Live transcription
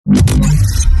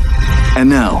And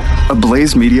now, a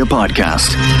Blaze Media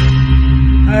podcast.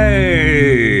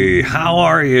 Hey, how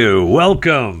are you?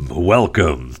 Welcome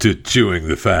to Chewing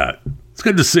the Fat. It's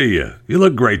good to see you. You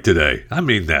look great today. I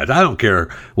mean that. I don't care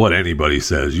what anybody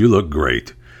says. You look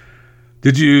great.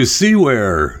 Did you see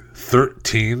where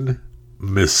 13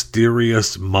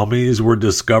 mysterious mummies were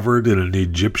discovered in an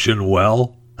Egyptian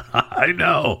well? I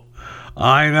know.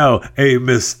 A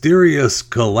mysterious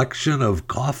collection of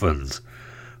coffins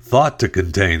thought to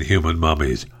contain human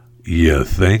mummies. You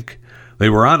think? They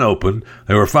were unopened.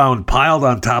 They were found piled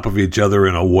on top of each other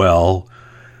in a well,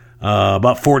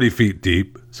 about 40 feet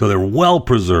deep. So they're well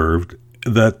preserved.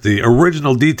 That the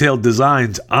original detailed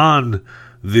designs on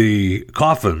the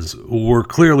coffins were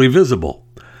clearly visible.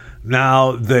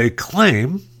 Now, they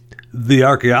claim, the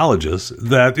archaeologists,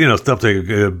 that,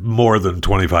 something more than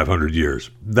 2,500 years.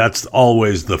 That's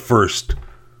always the first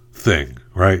thing,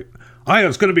 right?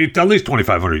 It's going to be at least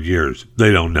 2,500 years.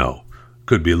 They don't know.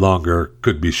 Could be longer,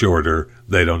 could be shorter.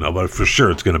 They don't know. But for sure,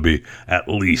 it's going to be at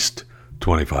least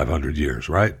 2,500 years,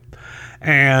 right?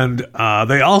 And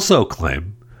they also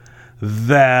claim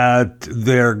that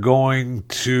they're going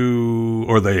to,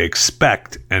 or they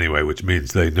expect anyway, which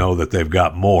means they know that they've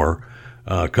got more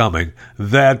coming,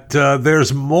 that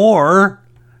there's more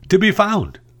to be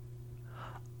found.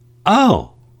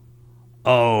 Oh,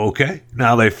 okay.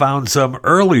 Now they found some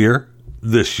earlier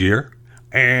this year,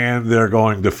 and they're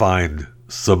going to find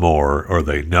some more, or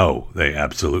they know they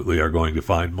absolutely are going to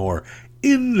find more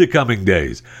in the coming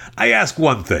days. I ask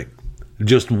one thing,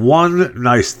 just one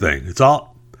nice thing. It's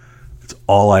all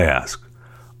I ask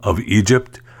of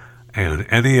Egypt and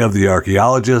any of the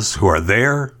archaeologists who are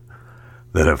there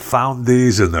that have found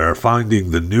these and that are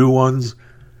finding the new ones.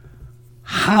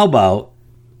 How about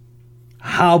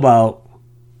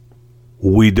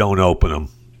we don't open them?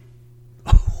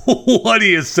 What do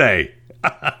you say?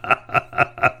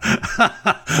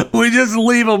 We just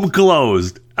leave them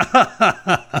closed.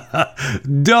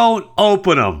 Don't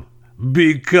open them,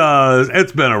 because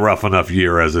it's been a rough enough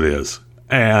year as it is.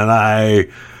 And I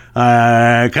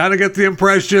kind of get the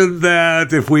impression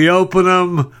that if we open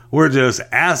them, we're just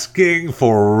asking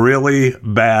for really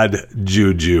bad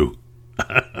juju.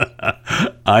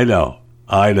 I know.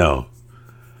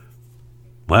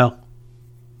 Well,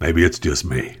 maybe it's just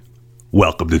me.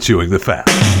 Welcome to Chewing the Fat.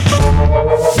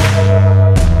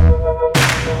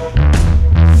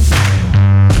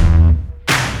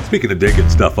 Speaking of digging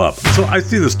stuff up, so I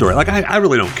see the story. Like, I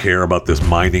really don't care about this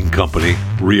mining company,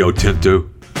 Rio Tinto.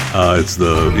 It's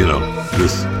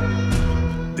this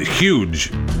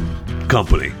huge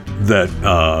company that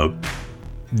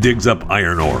digs up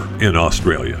iron ore in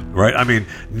Australia, right? I mean,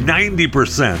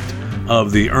 90%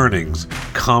 of the earnings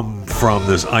come from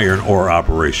this iron ore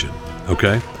operation,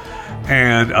 okay?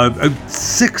 And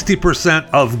 60%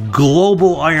 of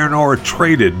global iron ore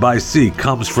traded by sea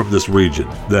comes from this region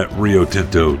that Rio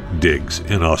Tinto digs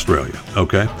in Australia,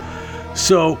 okay?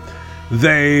 So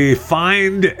they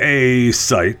find a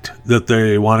site that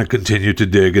they want to continue to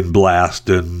dig and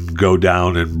blast and go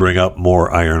down and bring up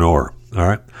more iron ore, all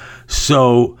right?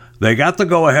 So they got the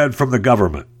go-ahead from the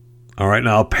government, all right?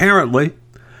 Now, apparently,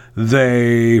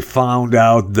 they found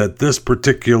out that this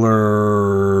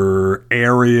particular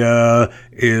area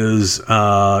is,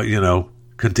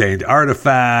 contained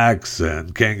artifacts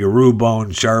and kangaroo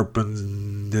bone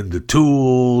sharpened into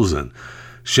tools and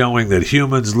showing that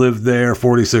humans lived there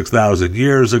 46,000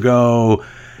 years ago.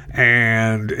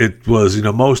 And it was,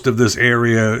 most of this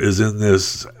area is in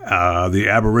this, the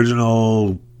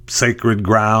Aboriginal sacred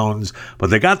grounds. But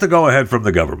they got the go-ahead from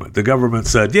the government. The government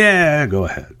said, yeah, go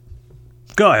ahead.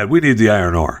 Go ahead, we need the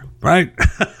iron ore, right?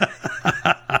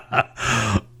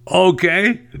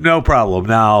 Okay, no problem.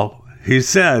 Now, he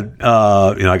said,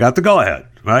 I got the go-ahead,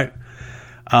 right?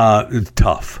 It's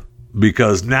tough,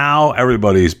 because now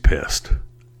everybody's pissed.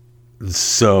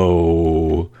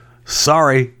 So,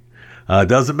 sorry.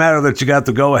 Doesn't matter that you got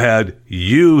the go-ahead.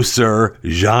 You, sir,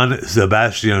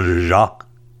 Jean-Sébastien Jacques,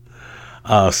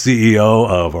 CEO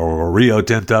of Rio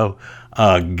Tinto,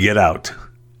 get out.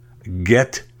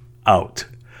 Get out.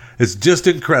 It's just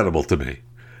incredible to me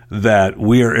that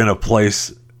we are in a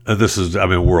place, this is,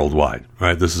 worldwide,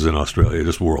 right? This is in Australia,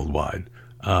 just worldwide.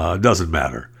 Doesn't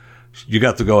matter. You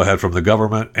got the go-ahead from the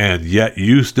government, and yet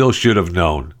you still should have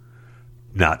known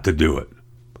not to do it.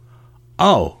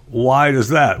 Oh, why does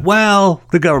that? Well,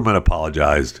 the government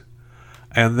apologized.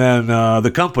 And then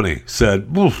the company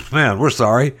said, man, we're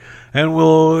sorry. And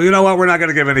we'll, you know what? We're not going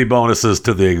to give any bonuses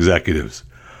to the executives.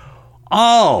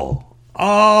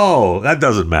 Oh, that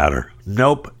doesn't matter.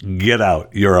 Nope. Get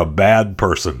out. You're a bad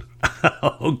person.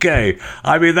 Okay.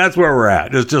 I mean, that's where we're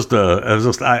at. It's just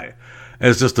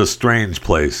a strange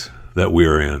place. that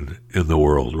we're in the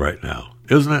world right now,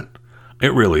 isn't it?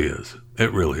 It really is.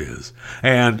 It really is.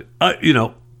 And,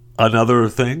 another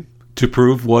thing to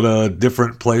prove what a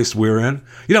different place we're in,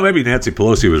 maybe Nancy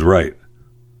Pelosi was right.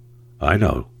 I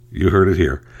know. You heard it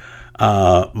here.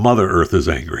 Mother Earth is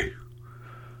angry.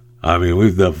 I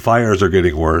mean, the fires are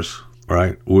getting worse,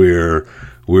 right? We're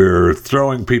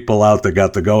throwing people out that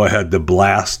got the go-ahead to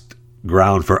blast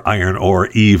ground for iron ore,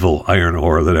 evil iron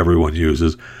ore that everyone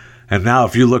uses. And now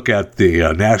if you look at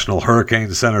the National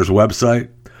Hurricane Center's website,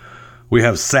 we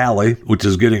have Sally, which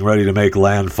is getting ready to make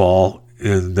landfall.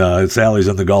 Sally's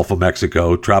in the Gulf of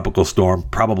Mexico. Tropical storm,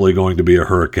 probably going to be a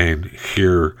hurricane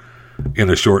here in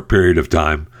a short period of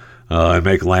time. And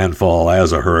make landfall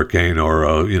as a hurricane or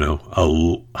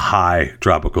a high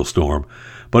tropical storm.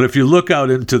 But if you look out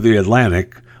into the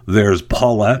Atlantic, there's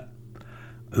Paulette,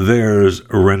 there's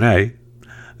Renee,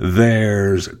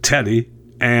 there's Teddy,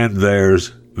 and there's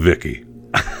Vicky.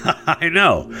 I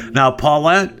know. Now,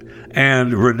 Paulette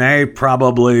and Renee,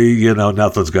 probably,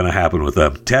 nothing's going to happen with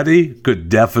them. Teddy could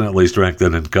definitely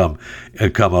strengthen and come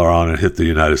around and hit the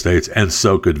United States, and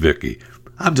so could Vicky.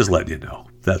 I'm just letting you know.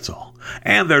 That's all.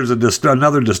 And there's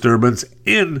another disturbance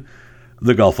in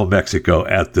the Gulf of Mexico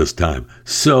at this time.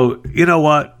 So, you know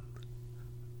what?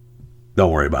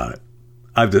 Don't worry about it.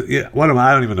 I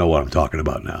don't even know what I'm talking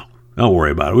about now. Don't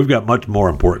worry about it. We've got much more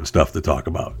important stuff to talk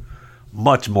about.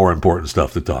 Much more important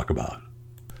stuff to talk about.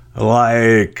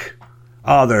 Like,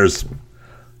 there's,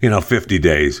 50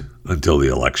 days until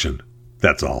the election.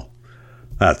 That's all.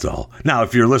 That's all. Now,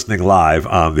 if you're listening live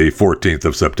on the 14th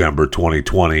of September,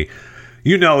 2020,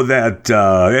 you know that,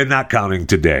 and not counting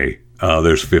today,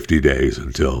 there's 50 days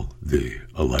until the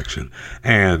election.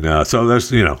 And so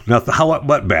there's, nothing.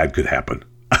 What bad could happen?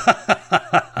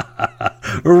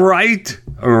 Right?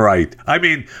 I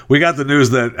mean, we got the news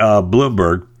that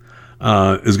Bloomberg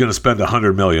is going to spend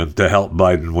 $100 million to help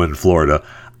Biden win Florida.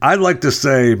 I'd like to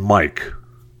say, Mike,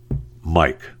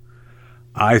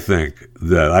 I think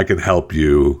that I can help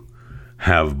you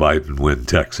have Biden win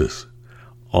Texas.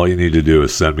 All you need to do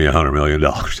is send me $100 million.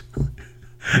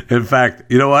 In fact,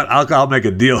 you know what? I'll make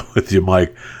a deal with you,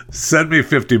 Mike. Send me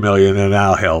 $50 million and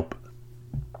I'll help.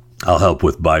 I'll help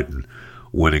with Biden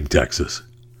winning Texas.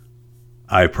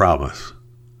 I promise.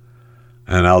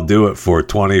 And I'll do it for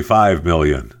 $25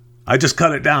 million. I just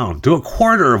cut it down to a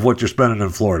quarter of what you're spending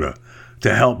in Florida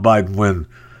to help Biden win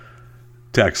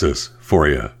Texas for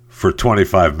you for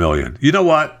 $25 million. You know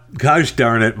what? Gosh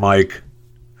darn it, Mike.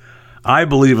 I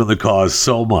believe in the cause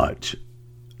so much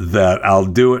that I'll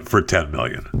do it for $10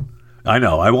 million. I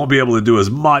know I won't be able to do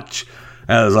as much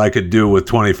as I could do with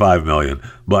 $25 million,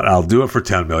 but I'll do it for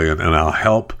 $10 million and I'll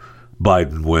help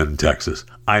Biden win Texas.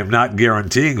 I'm not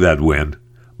guaranteeing that win,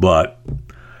 but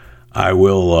I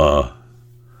will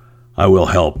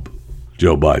help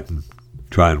Joe Biden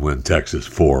try and win Texas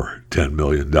for $10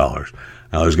 million. Now,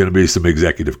 there's going to be some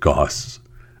executive costs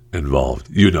involved.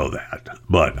 You know that.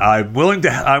 But I'm willing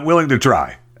to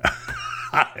try.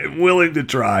 I'm willing to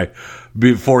try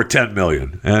before $10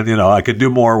 million. And, I can do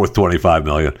more with $25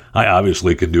 million. I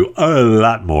obviously can do a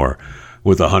lot more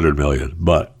with $100 million.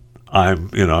 But I'm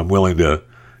willing to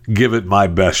give it my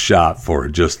best shot for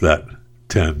just that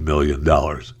 $10 million.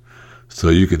 So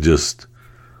you can just,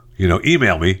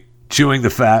 email me,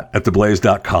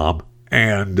 chewingthefat@theblaze.com,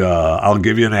 and I'll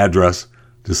give you an address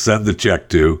to send the check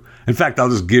to. In fact, I'll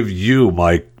just give you,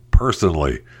 Mike,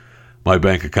 personally, my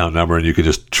bank account number, and you can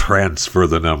just transfer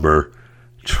that number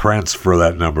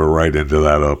right into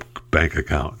that bank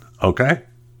account. Okay?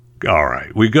 All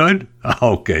right. We good?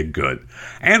 Okay, good.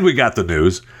 And we got the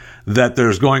news that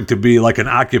there's going to be like an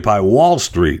Occupy Wall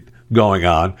Street going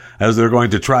on as they're going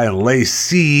to try and lay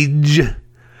siege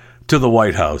to the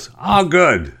White House. Oh,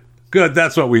 good. Good.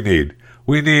 That's what we need.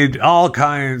 We need all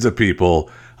kinds of people.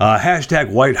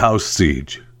 Hashtag White House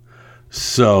siege.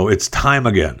 So it's time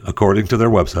again, according to their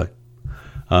website,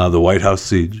 the White House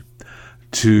siege,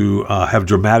 to have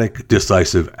dramatic,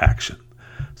 decisive action.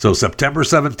 So September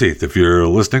 17th, if you're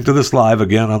listening to this live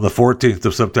again on the 14th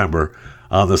of September,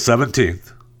 on the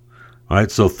 17th, all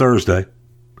right, so Thursday,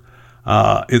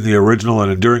 in the original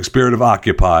and enduring spirit of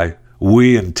Occupy,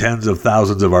 we and tens of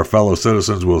thousands of our fellow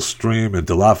citizens will stream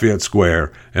into Lafayette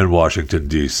Square in Washington,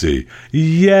 D.C.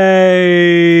 Yay!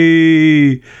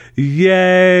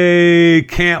 Yay!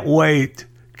 Can't wait.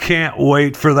 Can't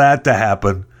wait for that to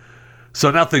happen.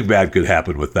 So nothing bad could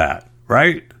happen with that,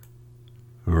 right?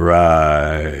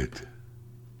 Right.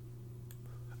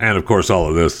 And of course, all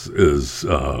of this is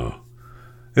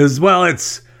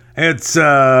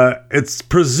it's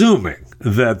presuming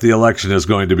that the election is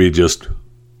going to be just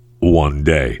one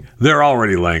day. They're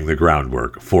already laying the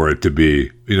groundwork for it to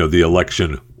be, the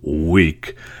election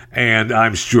week. And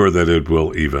I'm sure that it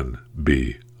will even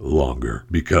be longer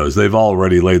because they've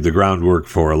already laid the groundwork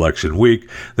for election week.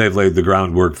 They've laid the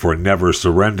groundwork for never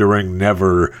surrendering,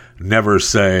 never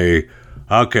say,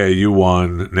 okay, you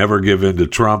won, never give in to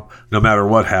Trump. No matter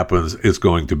what happens, it's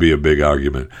going to be a big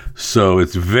argument. So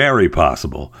it's very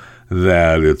possible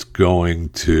that it's going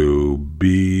to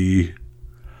be,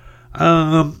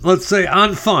 let's say,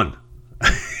 on fun.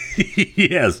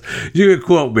 Yes, you can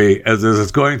quote me as this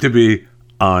is going to be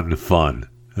on fun.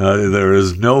 There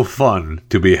is no fun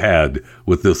to be had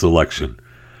with this election.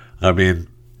 I mean,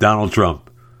 Donald Trump.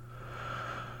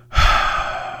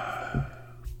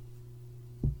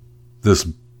 This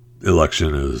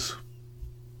election is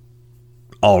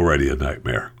already a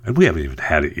nightmare, and we haven't even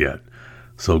had it yet.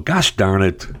 So, gosh darn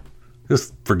it,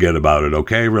 just forget about it,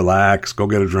 okay? Relax, go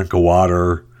get a drink of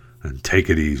water, and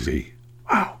take it easy.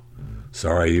 Wow.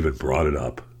 Sorry I even brought it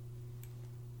up.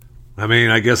 I mean,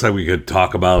 I guess we could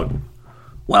talk about...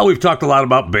 Well, we've talked a lot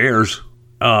about bears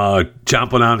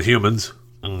chomping on humans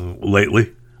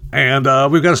lately. And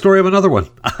we've got a story of another one.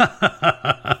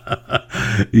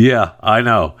 Yeah, I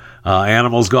know.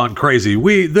 Animals gone crazy.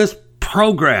 This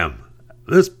program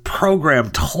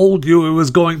told you it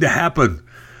was going to happen.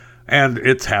 And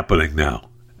it's happening now.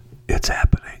 It's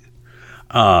happening.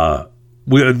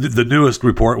 The newest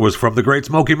report was from the Great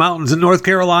Smoky Mountains in North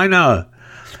Carolina.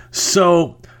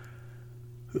 So,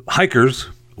 hikers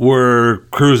were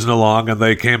cruising along and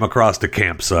they came across a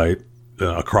campsite.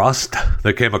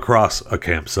 They came across a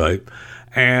campsite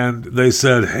and they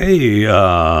said, hey,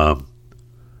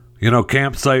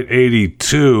 campsite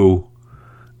 82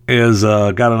 is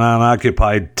got an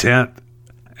unoccupied tent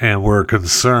and we're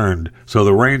concerned. So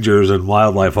the rangers and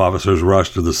wildlife officers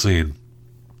rushed to the scene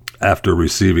after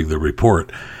receiving the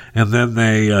report. And then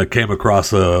they came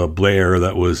across a bear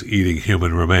that was eating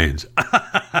human remains.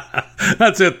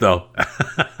 That's it, though.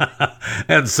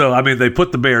 And so, I mean, they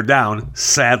put the bear down,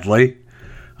 sadly.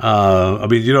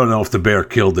 You don't know if the bear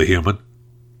killed the human.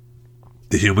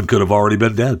 The human could have already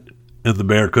been dead. And the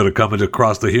bear could have come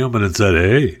across the human and said,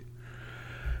 hey,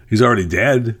 he's already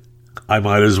dead. I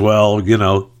might as well,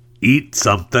 eat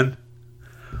something.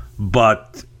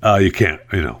 But you can't,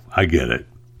 I get it.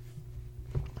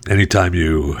 Anytime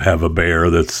you have a bear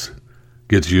that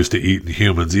gets used to eating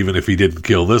humans, even if he didn't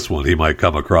kill this one, he might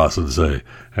come across and say,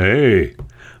 hey,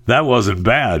 that wasn't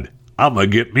bad. I'm going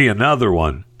to get me another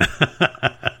one.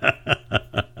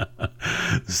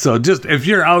 So just if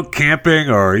you're out camping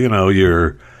or,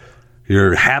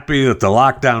 you're happy that the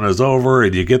lockdown is over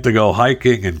and you get to go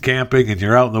hiking and camping and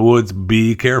you're out in the woods,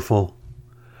 be careful.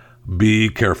 Be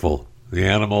careful. The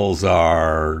animals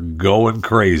are going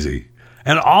crazy.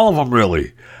 And all of them,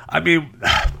 really. I mean,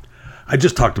 I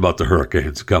just talked about the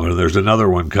hurricanes coming, and there's another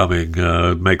one coming,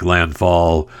 make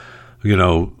landfall,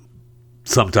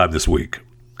 sometime this week.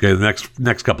 Okay, the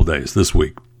next couple days, this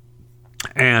week.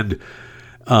 And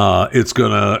it's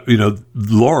going to,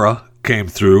 Laura came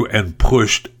through and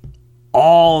pushed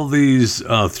all these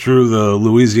through the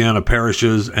Louisiana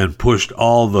parishes and pushed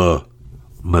all the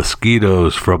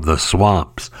mosquitoes from the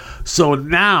swamps. So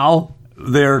now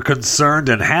they're concerned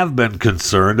and have been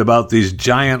concerned about these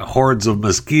giant hordes of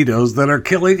mosquitoes that are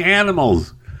killing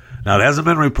animals. Now, it hasn't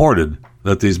been reported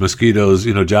that these mosquitoes,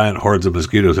 giant hordes of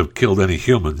mosquitoes have killed any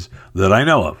humans that I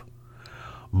know of.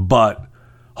 But,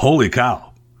 holy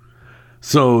cow.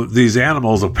 So these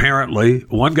animals, apparently,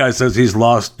 one guy says he's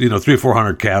lost,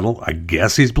 300-400 cattle. I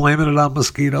guess he's blaming it on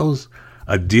mosquitoes.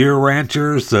 A deer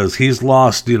rancher says he's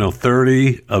lost,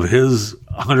 30 of his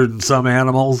 100 and some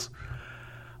animals.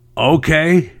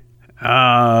 Okay.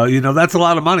 That's a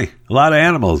lot of money, a lot of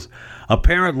animals.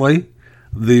 Apparently,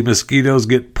 the mosquitoes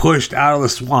get pushed out of the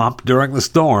swamp during the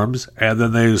storms, and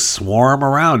then they swarm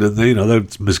around, and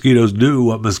the mosquitoes do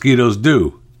what mosquitoes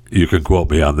do. You can quote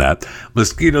me on that.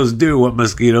 Mosquitoes do what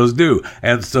mosquitoes do.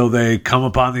 And so they come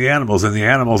upon the animals, and the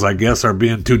animals, I guess, are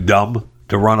being too dumb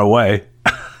to run away.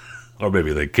 Or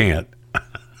maybe they can't.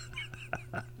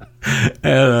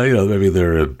 And, maybe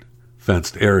they're in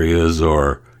fenced areas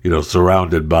or,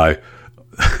 surrounded by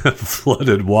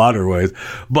flooded waterways.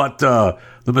 But the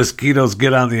mosquitoes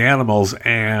get on the animals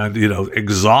and,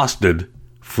 exhausted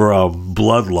from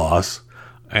blood loss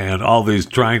and all these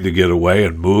trying to get away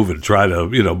and move and try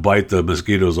to, bite the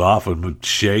mosquitoes off and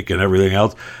shake and everything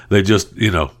else. They just,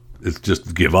 it's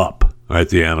just give up, right?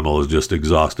 The animal is just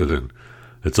exhausted and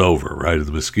it's over, right? And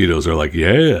the mosquitoes are like,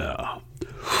 yeah.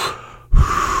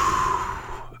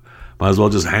 Might as well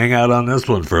just hang out on this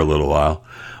one for a little while.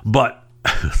 But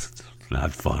it's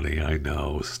not funny, I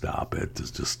know. Stop it.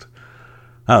 It's just,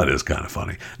 it is kind of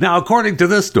funny. Now, according to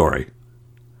this story,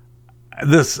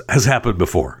 this has happened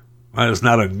before. Right? It's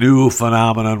not a new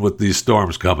phenomenon with these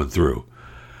storms coming through.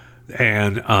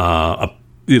 And,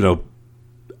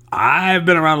 I've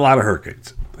been around a lot of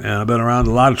hurricanes, and I've been around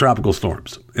a lot of tropical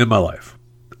storms in my life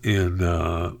in,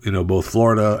 both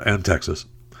Florida and Texas.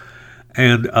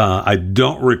 And I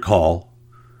don't recall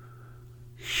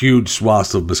huge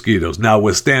swaths of mosquitoes. Now,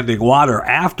 with standing water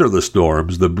after the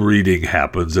storms, the breeding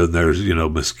happens and there's,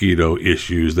 mosquito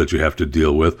issues that you have to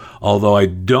deal with. Although I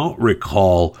don't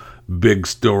recall big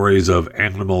stories of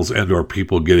animals and or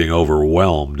people getting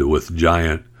overwhelmed with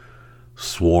giant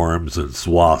swarms and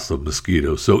swaths of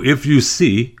mosquitoes. So if you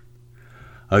see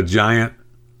a giant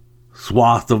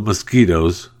swath of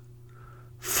mosquitoes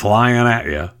flying at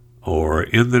you or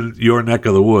in your neck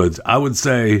of the woods, I would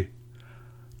say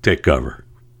take cover.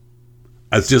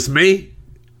 That's just me.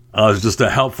 It's just a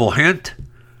helpful hint.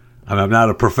 I'm not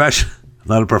a professional.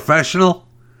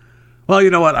 Well, you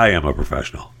know what? I am a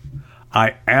professional.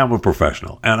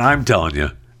 And I'm telling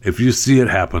you, if you see it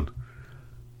happen,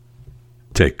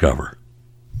 take cover.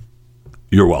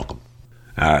 You're welcome.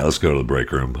 All right, let's go to the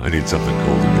break room. I need something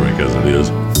cold to drink as it is.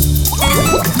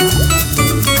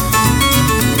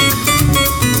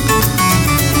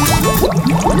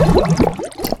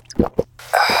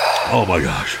 Oh my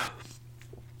gosh.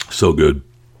 So good.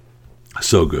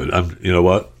 So good. You know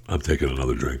what? I'm taking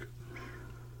another drink.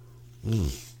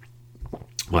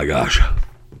 My gosh.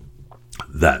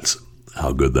 That's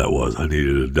how good that was. I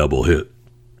needed a double hit.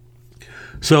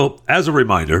 So, as a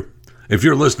reminder, if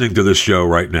you're listening to this show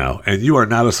right now and you are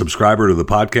not a subscriber to the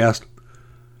podcast,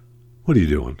 what are you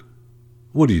doing?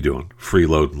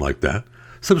 Freeloading like that?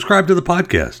 Subscribe to the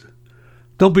podcast.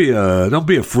 Don't be a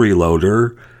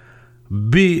freeloader.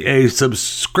 Be a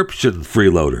subscription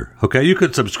freeloader. Okay, you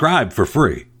can subscribe for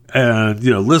free and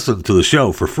listen to the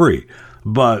show for free,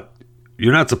 but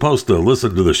you're not supposed to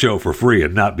listen to the show for free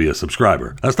and not be a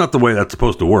subscriber. That's not the way that's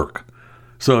supposed to work.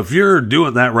 So if you're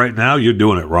doing that right now, you're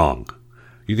doing it wrong.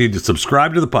 You need to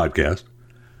subscribe to the podcast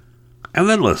and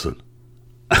then listen.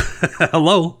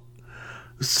 Hello.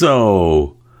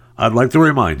 So I'd like to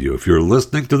remind you, if you're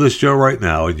listening to this show right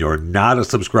now and you're not a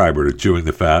subscriber to Chewing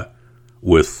the Fat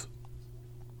with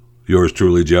yours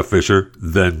truly, Jeff Fisher,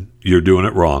 then you're doing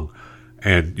it wrong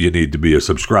and you need to be a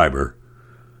subscriber.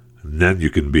 And then you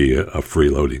can be a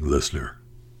freeloading listener.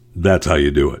 That's how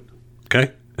you do it.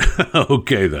 Okay?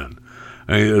 Okay, then.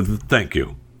 Thank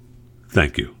you.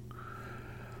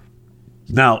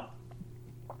 Now,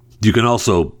 you can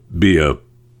also be a,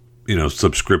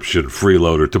 subscription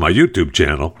freeloader to my YouTube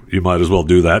channel. You might as well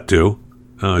do that too.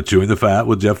 Chewing the Fat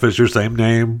with Jeff Fisher, same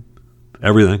name,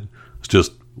 everything. It's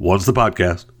just one's the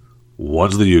podcast,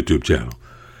 one's the YouTube channel.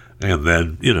 And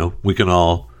then, we can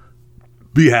all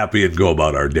be happy and go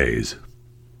about our days.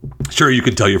 Sure, you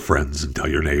can tell your friends and tell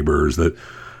your neighbors that,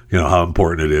 how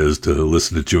important it is to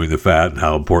listen to Chewing the Fat and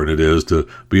how important it is to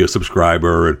be a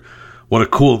subscriber and what a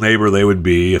cool neighbor they would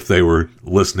be if they were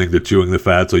listening to Chewing the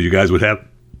Fat, so you guys would have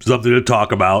something to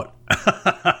talk about.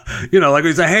 Like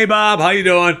we say, hey, Bob, how you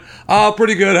doing? Oh,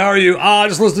 pretty good. How are you? Oh,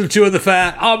 just listening to Chewing the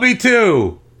Fat. Oh, me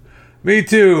too.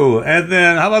 And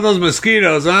then how about those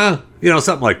mosquitoes, huh?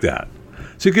 Something like that.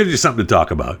 So it gives you something to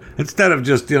talk about instead of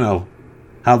just,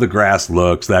 how the grass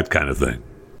looks, that kind of thing.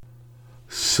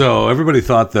 So everybody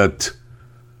thought that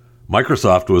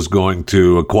Microsoft was going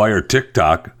to acquire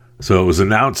TikTok. So it was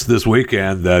announced this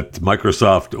weekend that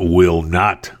Microsoft will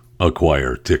not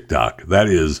acquire TikTok. That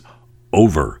is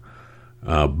over.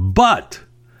 But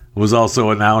it was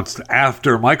also announced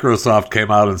after Microsoft came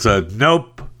out and said,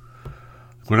 nope,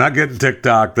 we're not getting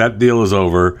TikTok. That deal is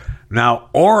over. Now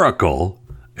Oracle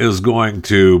is going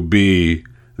to be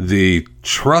the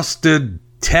trusted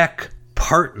tech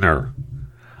partner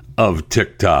of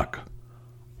TikTok.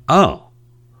 Oh.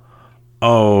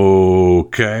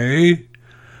 Okay.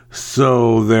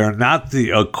 So they're not the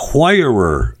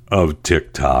acquirer of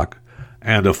TikTok,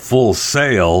 and a full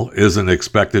sale isn't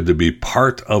expected to be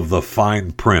part of the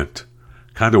fine print.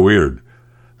 Kind of weird.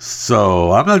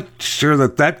 So I'm not sure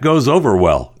that goes over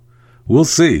well. We'll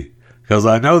see. Because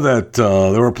I know that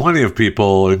there were plenty of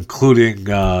people, including,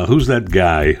 who's that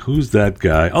guy?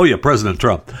 Oh, yeah, President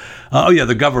Trump.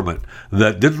 The government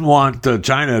that didn't want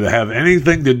China to have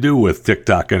anything to do with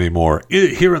TikTok anymore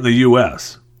here in the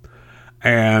U.S.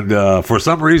 And for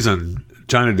some reason,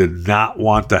 China did not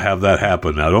want to have that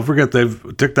happen. Now, don't forget,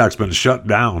 TikTok's been shut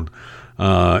down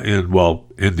in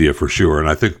India for sure, and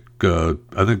I think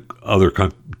other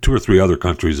 2 or 3 other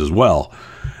countries as well.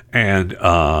 And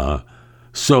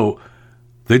so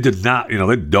They did not,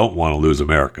 they don't want to lose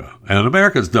America. And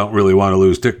Americans don't really want to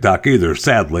lose TikTok either,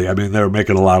 sadly. I mean, they're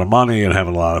making a lot of money and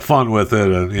having a lot of fun with it,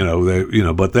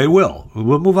 and, but they will.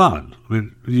 We'll move on. I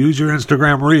mean, use your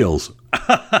Instagram Reels.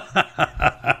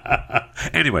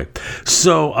 Anyway,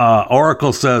 so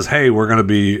Oracle says, hey, we're going to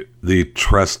be the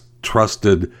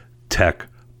trusted tech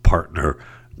partner,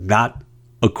 not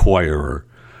acquirer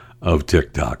of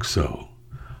TikTok. So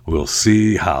we'll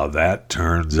see how that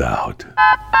turns out.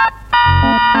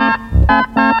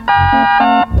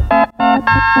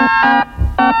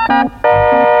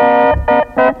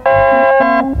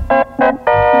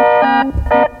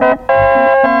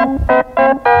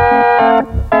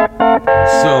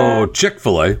 So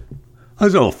Chick-fil-A,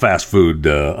 there's a little fast food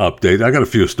update. I got a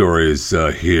few stories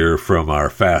here from our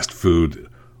fast food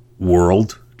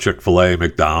world. Chick-fil-A,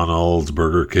 McDonald's,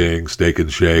 Burger King, Steak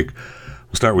and Shake.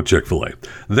 We'll start with Chick-fil-A.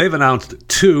 They've announced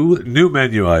 2 new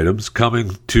menu items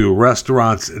coming to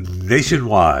restaurants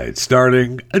nationwide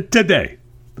starting today.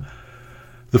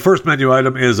 The first menu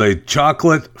item is a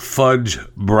chocolate fudge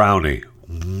brownie.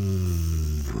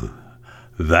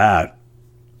 That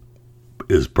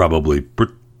is probably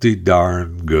pretty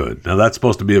darn good. Now, that's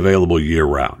supposed to be available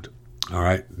year-round. All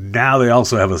right. Now they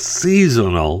also have a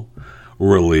seasonal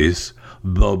release,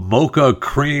 the Mocha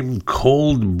Cream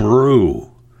Cold Brew.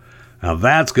 Now,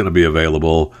 that's going to be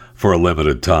available for a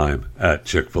limited time at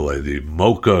Chick-fil-A, the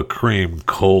Mocha Cream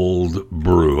Cold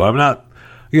Brew. I'm not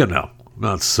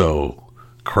so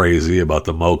crazy about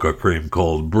the Mocha Cream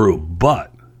Cold Brew,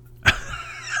 but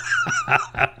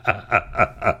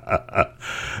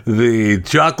the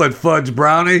chocolate fudge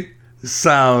brownie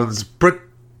sounds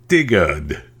pretty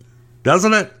good,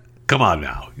 doesn't it? Come on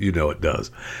now. You know it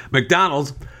does.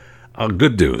 McDonald's,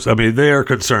 good news. I mean, they are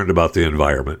concerned about the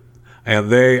environment.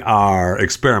 And they are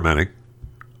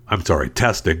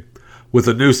testing with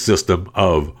a new system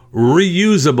of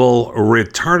reusable,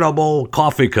 returnable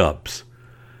coffee cups.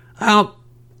 Well,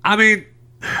 I mean,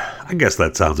 I guess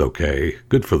that sounds okay.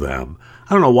 Good for them.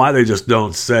 I don't know why they just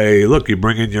don't say, look, you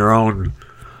bring in your own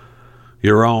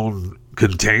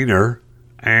container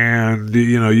and,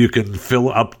 you can fill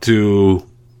up to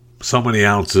so many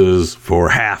ounces for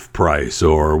half price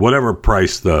or whatever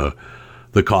price the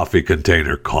coffee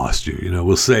container cost you.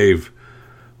 We'll save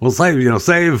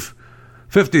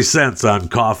 50 cents on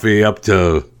coffee up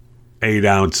to 8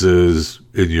 ounces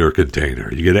in your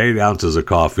container. You get 8 ounces of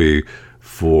coffee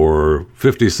for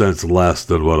 50 cents less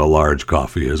than what a large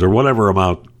coffee is, or whatever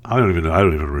amount. I don't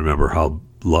even remember how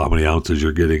many ounces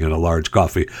you're getting in a large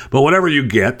coffee, but whatever you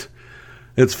get,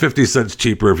 it's 50 cents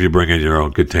cheaper if you bring in your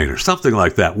own container. Something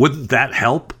like that. Wouldn't that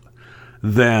help?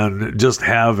 Then just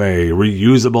have a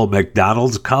reusable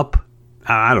McDonald's cup?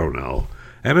 I don't know.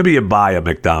 And maybe you buy a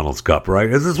McDonald's cup, right?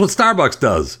 This is what Starbucks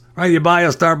does, right? You buy a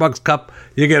Starbucks cup,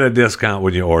 you get a discount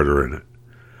when you order in it.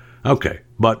 Okay,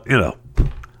 but,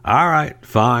 all right,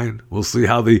 fine. We'll see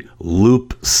how the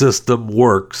loop system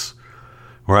works,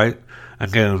 right?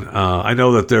 Again, I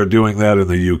know that they're doing that in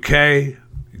the UK.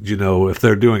 If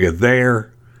they're doing it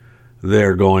there,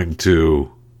 they're going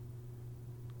to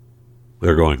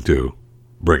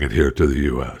bring it here to the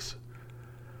U.S.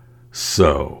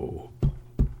 So,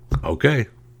 okay.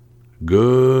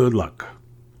 Good luck.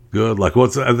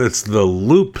 It's the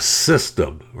loop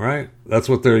system, right? That's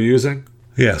what they're using?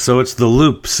 Yeah, so it's the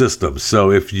loop system.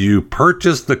 So if you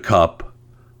purchase the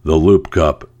loop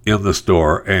cup in the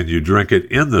store, and you drink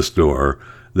it in the store,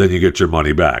 then you get your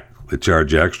money back. They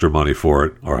charge you extra money for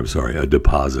it, a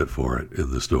deposit for it in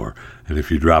the store. And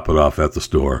if you drop it off at the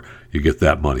store, you get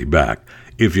that money back.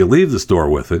 If you leave the store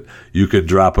with it, you can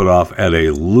drop it off at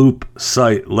a loop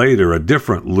site later, a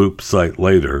different loop site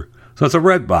later. So it's a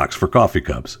red box for coffee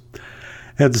cups.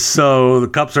 And so the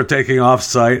cups are taking off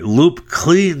site. Loop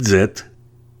cleans it,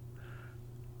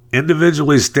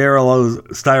 individually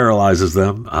sterilizes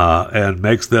them, and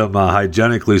makes them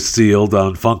hygienically sealed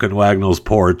on Funk and Wagnall's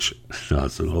porch.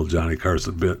 That's an old Johnny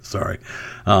Carson bit, sorry.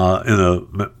 In a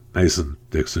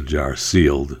Mason-Dixon jar,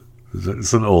 sealed.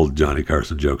 It's an old Johnny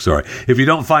Carson joke, sorry. If you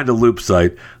don't find a loop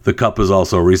site, the cup is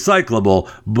also recyclable,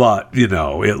 but,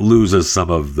 it loses some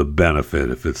of the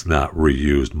benefit if it's not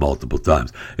reused multiple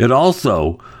times. It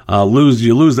also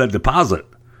you lose that deposit,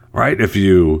 right?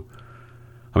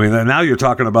 Now you're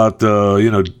talking about,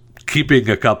 keeping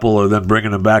a couple and then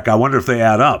bringing them back. I wonder if they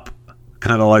add up,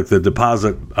 kind of like the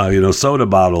deposit, soda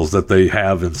bottles that they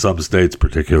have in some states,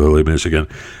 particularly Michigan,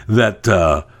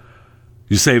 that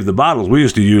you save the bottles. We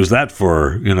used to use that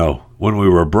for, when we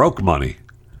were broke money.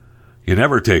 You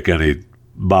never take any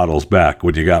bottles back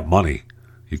when you got money.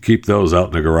 You keep those out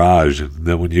in the garage, and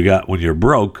then when you're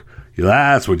broke,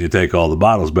 That's when you take all the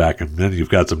bottles back, and then you've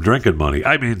got some drinking money.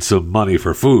 I mean, some money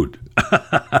for food.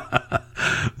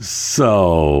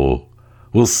 So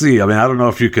we'll see. I mean, I don't know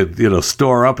if you could,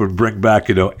 store up and bring back,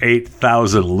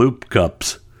 8,000 loop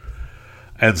cups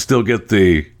and still get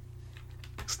the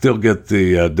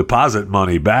deposit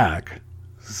money back.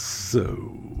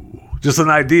 So just an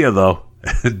idea, though.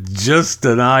 Just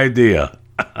an idea.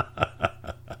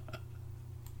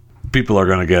 People are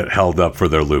going to get held up for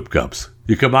their loop cups.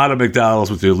 You come out of McDonald's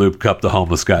with your loop cup, the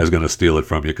homeless guy is going to steal it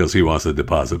from you because he wants the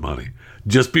deposit money.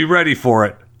 Just be ready for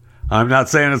it. I'm not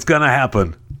saying it's going to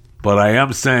happen, but I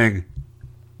am saying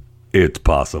it's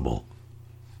possible.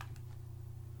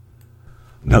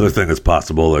 Another thing that's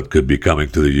possible that could be coming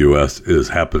to the U.S. is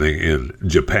happening in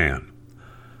Japan,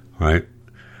 right?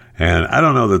 And I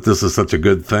don't know that this is such a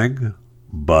good thing,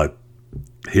 but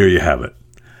here you have it.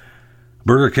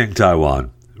 Burger King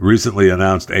Taiwan recently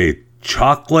announced a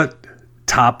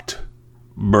chocolate-topped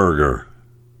burger.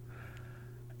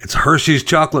 It's Hershey's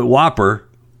Chocolate Whopper.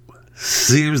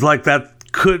 Seems like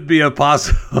that could be a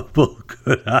possible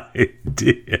good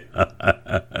idea.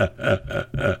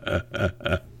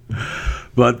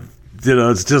 But,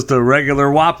 it's just a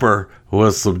regular Whopper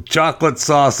with some chocolate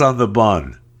sauce on the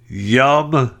bun.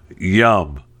 Yum,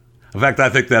 yum. In fact, I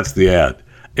think that's the ad.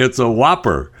 It's a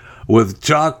Whopper with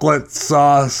chocolate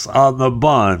sauce on the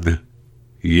bun.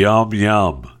 Yum,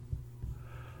 yum.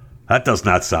 That does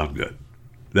not sound good.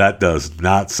 That does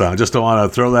not sound. Just don't want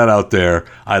to throw that out there.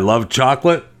 I love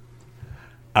chocolate.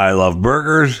 I love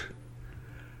burgers.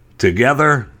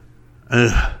 Together,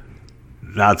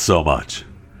 not so much.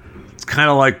 It's kind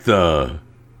of like the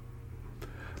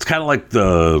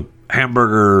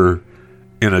hamburger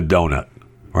in a donut,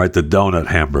 right? The donut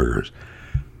hamburgers.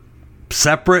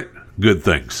 Separate, good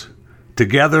things.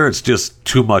 Together, it's just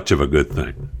too much of a good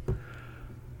thing.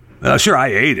 Sure, I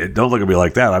ate it. Don't look at me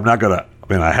like that. I'm not going to,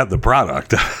 I had the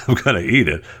product. I'm going to eat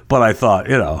it. But I thought,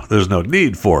 there's no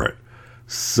need for it.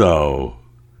 So,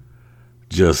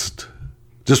 just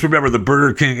remember the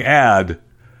Burger King ad.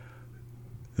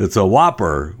 It's a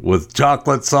Whopper with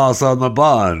chocolate sauce on the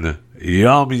bun.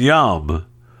 Yum, yum.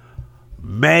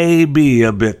 Maybe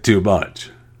a bit too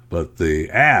much. But the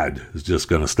ad is just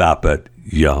going to stop at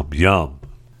yum, yum.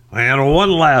 And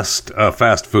one last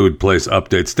fast food place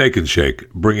update, Steak and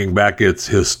Shake, bringing back its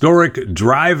historic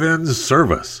drive-in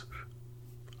service.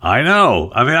 I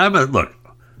know. I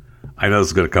know this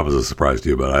is going to come as a surprise to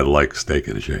you, but I like Steak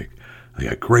and Shake. They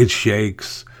got great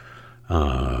shakes,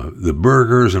 the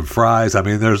burgers and fries.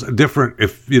 There's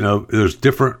there's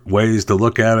different ways to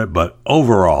look at it, but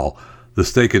overall, the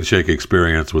Steak and Shake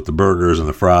experience with the burgers and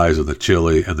the fries and the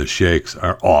chili and the shakes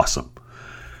are awesome.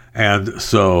 And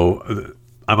so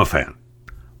I'm a fan,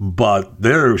 but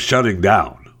they're shutting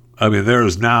down.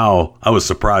 There's now, I was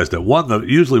surprised at one that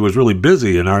usually was really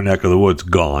busy in our neck of the woods,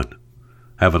 gone.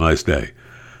 Have a nice day.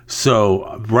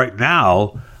 So right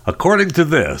now, according to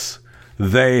this,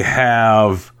 they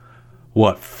have,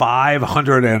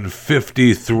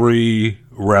 553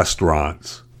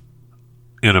 restaurants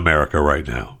in America right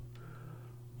now.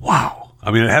 Wow.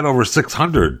 It had over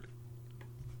 600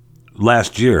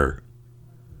 last year.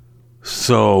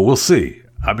 So we'll see.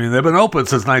 They've been open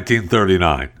since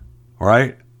 1939,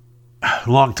 right?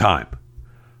 Long time.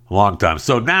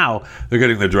 So now they're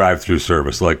getting the drive-through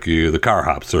service, like the car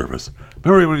hop service.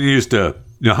 Remember when you used to,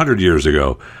 100 years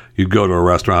ago, you'd go to a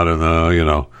restaurant and,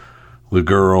 the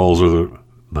girls,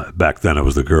 back then it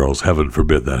was the girls, heaven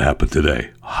forbid that happened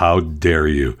today. How dare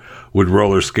you? Would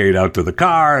roller skate out to the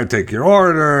car and take your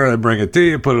order and bring it to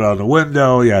you, put it on the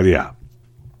window, yada, yada.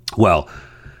 Well,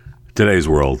 today's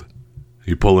world,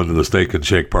 you pull into the Steak and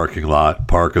Shake parking lot,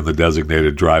 park in the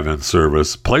designated drive-in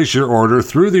service, place your order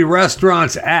through the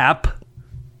restaurant's app,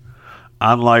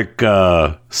 unlike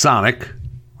Sonic,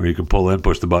 where you can pull in,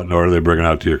 push the button order, they bring it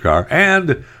out to your car,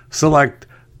 and select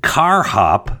Car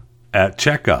Hop at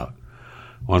checkout.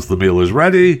 Once the meal is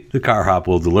ready, the Car Hop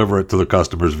will deliver it to the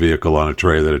customer's vehicle on a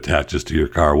tray that attaches to your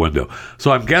car window.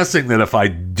 So I'm guessing that if I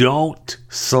don't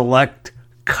select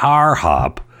Car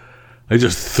Hop, I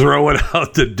just throw it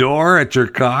out the door at your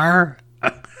car?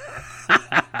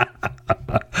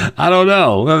 I don't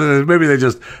know. Maybe they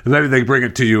bring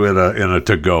it to you in a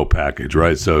to-go package,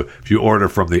 right? So if you order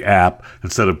from the app,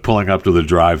 instead of pulling up to the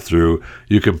drive-through,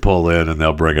 you can pull in and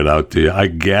they'll bring it out to you. I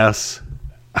guess.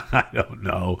 I don't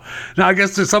know. Now, I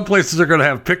guess there's some places are going to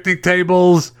have picnic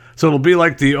tables, so it'll be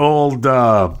like the old,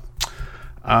 what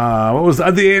was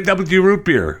the A&W root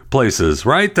beer places,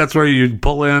 right? That's where you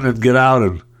pull in and get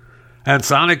out, and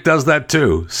Sonic does that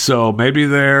too. So maybe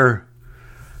they're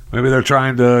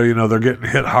trying to, they're getting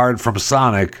hit hard from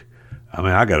Sonic.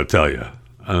 I got to tell you,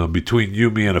 between you,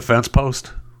 me, and a fence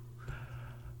post,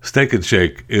 Steak and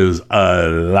Shake is a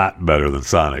lot better than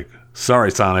Sonic.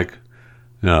 Sorry, Sonic.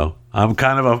 No, I've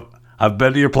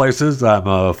been to your places. I'm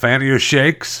a fan of your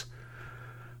shakes.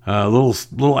 A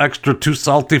little extra too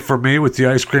salty for me with the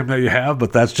ice cream that you have,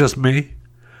 but that's just me.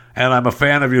 And I'm a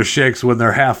fan of your shakes when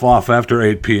they're half off after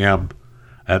 8 p.m.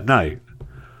 at night.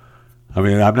 I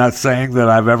mean, I'm not saying that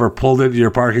I've ever pulled into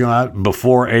your parking lot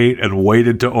before 8 and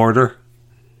waited to order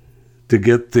to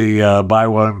get the buy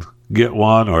one, get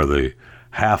one, or the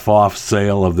half off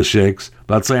sale of the shakes.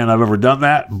 I'm not saying I've ever done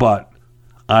that, but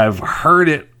I've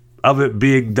heard of it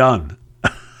being done.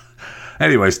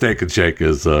 Anyway, Steak and Shake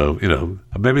is,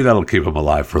 maybe that'll keep them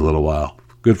alive for a little while.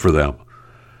 Good for them.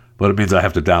 But it means I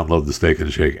have to download the Steak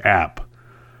and Shake app.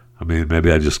 I mean,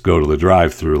 maybe I just go to the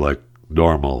drive-thru like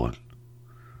normal and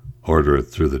order it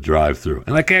through the drive-thru.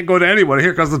 And I can't go to anybody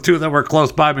here because the two that were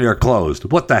close by me are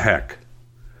closed. What the heck?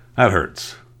 That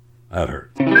hurts. That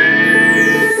hurts.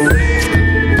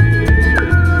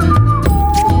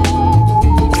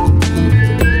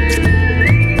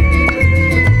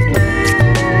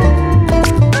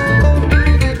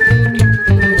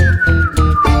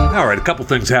 All right, a couple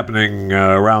things happening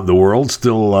around the world,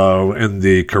 still in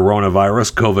the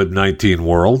coronavirus, COVID-19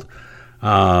 world.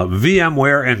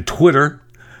 VMware and Twitter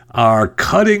are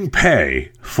cutting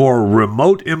pay for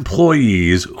remote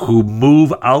employees who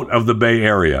move out of the Bay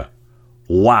Area.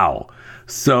 Wow.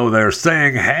 So they're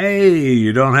saying, hey,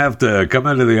 you don't have to come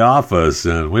into the office,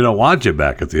 and we don't want you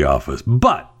back at the office,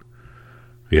 but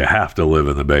you have to live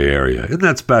in the Bay Area. Isn't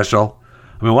that special?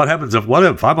 I mean, what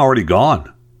if I'm already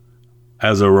gone?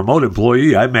 As a remote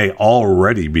employee, I may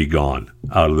already be gone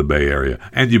out of the Bay Area.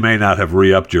 And you may not have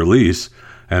re-upped your lease,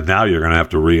 and now you're going to have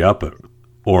to re-up it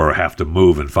or have to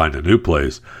move and find a new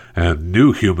place and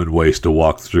new human waste to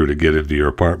walk through to get into your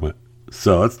apartment.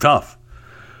 So it's tough.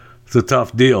 It's a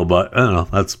tough deal, but I don't know.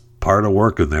 That's part of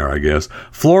working there, I guess.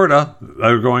 Florida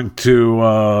are going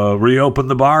to reopen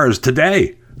the bars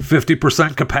today,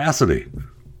 50% capacity.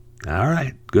 All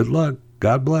right. Good luck.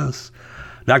 God bless.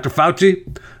 Dr.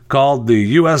 Fauci called the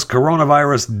U.S.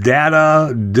 coronavirus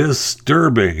data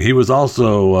disturbing. He was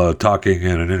also talking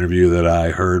in an interview that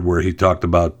I heard where he talked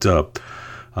about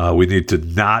we need to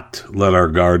not let our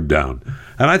guard down.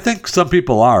 And I think some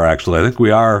people are, actually. I think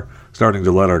we are starting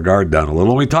to let our guard down a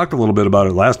little. We talked a little bit about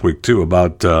it last week, too,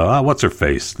 about, what's her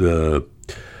face? The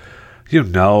my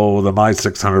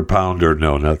 600-pounder.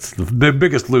 No, that's the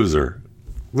Biggest Loser.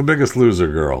 The Biggest Loser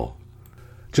girl.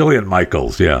 Jillian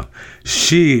Michaels, yeah.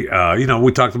 She,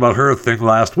 we talked about her thing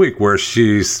last week where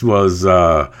she was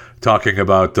talking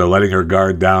about letting her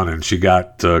guard down and she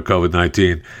got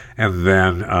COVID-19. And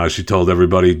then she told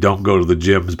everybody, don't go to the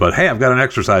gyms, but hey, I've got an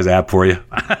exercise app for you.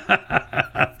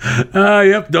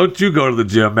 Yep, don't you go to the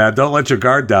gym, man. Don't let your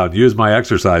guard down. Use my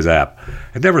exercise app.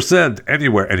 It never said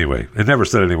anywhere in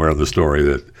the story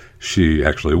that she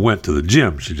actually went to the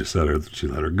gym. She just said she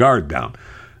let her guard down.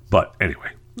 But anyway.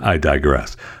 I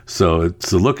digress. So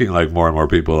it's looking like more and more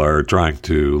people are trying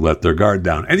to let their guard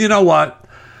down. And you know what?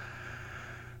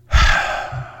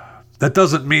 That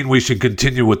doesn't mean we should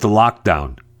continue with the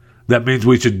lockdown. That means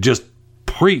we should just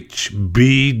preach,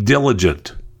 be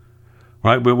diligent.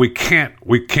 Right? But we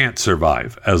can't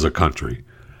survive as a country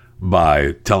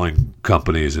by telling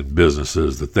companies and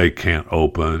businesses that they can't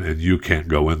open and you can't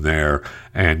go in there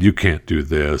and you can't do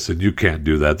this and you can't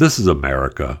do that. This is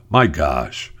America. My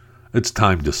gosh. It's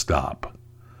time to stop.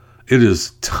 It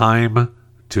is time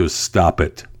to stop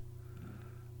it.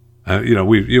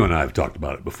 You and I have talked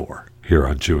about it before here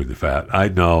on Chewing the Fat. I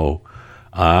know,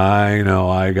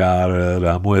 I got it.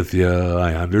 I'm with you.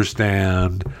 I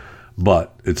understand.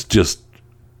 But it's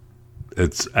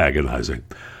agonizing.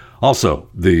 Also,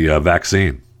 the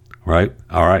vaccine, right?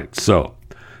 All right. So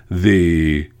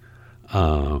the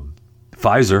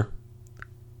Pfizer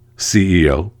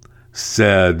CEO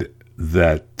said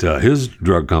that his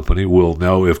drug company will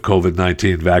know if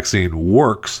COVID-19 vaccine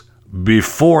works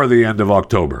before the end of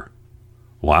October.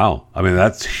 Wow. I mean,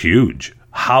 that's huge.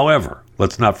 However,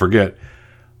 let's not forget,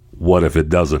 what if it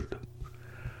doesn't?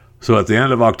 So at the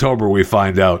end of October, we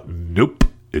find out, nope,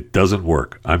 it doesn't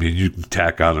work. I mean, you can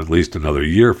tack on at least another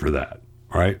year for that,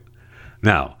 right?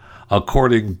 Now,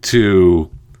 according to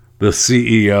the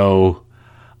CEO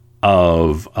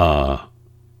of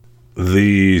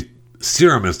the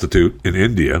Serum Institute in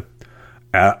India,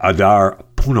 Adar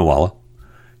Poonawalla,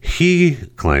 he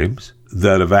claims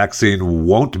that a vaccine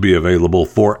won't be available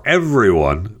for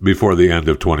everyone before the end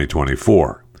of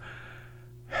 2024.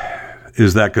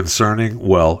 Is that concerning?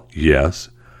 Well, yes,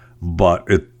 but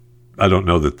I don't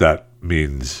know that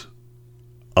means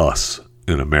us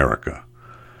in America.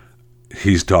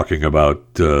 he's talking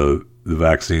about the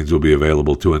vaccines will be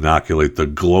available to inoculate the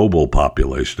global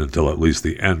population until at least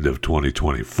the end of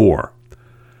 2024.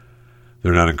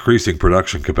 They're not increasing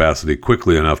production capacity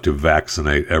quickly enough to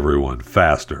vaccinate everyone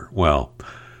faster. Well,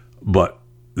 but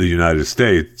the United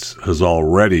States has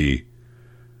already,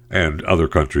 and other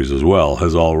countries as well,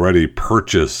 has already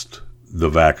purchased the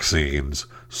vaccines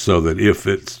so that if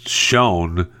it's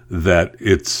shown that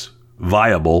it's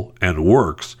viable and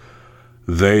works,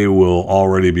 they will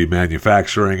already be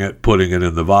manufacturing it, putting it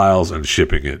in the vials, and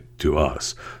shipping it to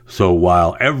us. So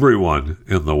while everyone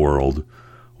in the world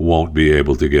won't be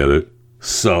able to get it,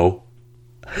 so...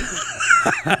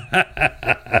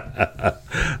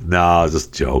 No,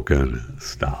 just joking.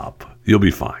 Stop. You'll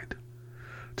be fine.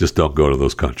 Just don't go to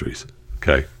those countries,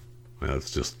 okay?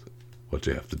 That's just what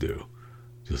you have to do.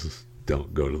 Just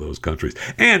don't go to those countries.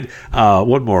 And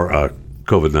one more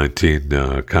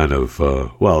COVID-19 kind of,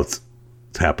 it's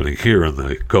happening here in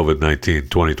the COVID-19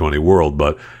 2020 world,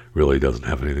 but really doesn't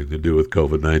have anything to do with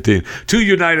COVID-19. 2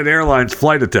 United Airlines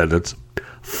flight attendants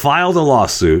filed a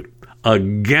lawsuit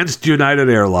against United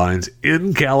Airlines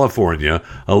in California,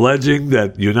 alleging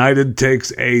that United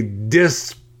takes a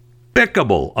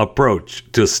despicable approach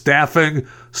to staffing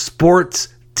sports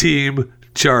team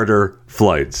charter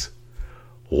flights.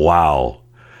 Wow.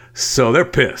 So they're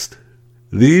pissed.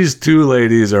 These 2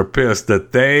 ladies are pissed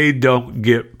that they don't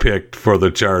get picked for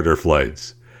the charter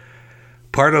flights.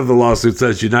 Part of the lawsuit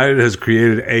says United has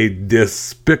created a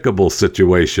despicable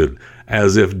situation,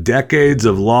 as if decades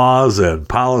of laws and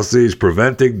policies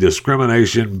preventing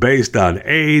discrimination based on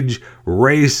age,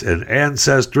 race, and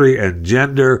ancestry and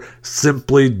gender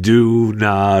simply do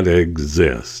not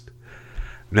exist.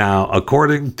 Now,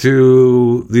 according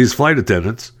to these flight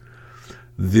attendants,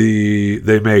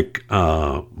 they make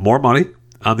more money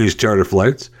on these charter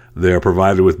flights. They are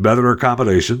provided with better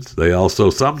accommodations. They also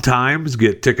sometimes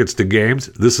get tickets to games.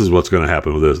 This is what's going to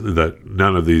happen with this, that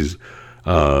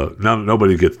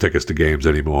nobody gets tickets to games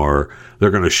anymore. They're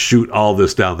going to shoot all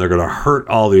this down. They're going to hurt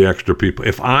all the extra people.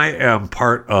 If I am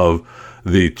part of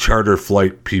the charter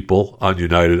flight people on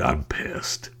United, I'm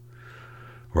pissed.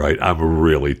 Right? I'm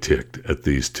really ticked at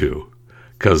these 2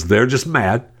 because they're just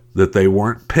mad that they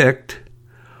weren't picked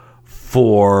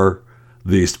for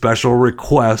the special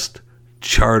request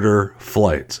charter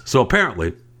flights. So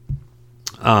apparently,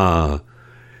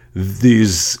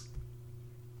 these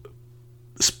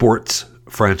sports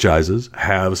franchises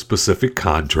have specific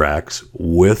contracts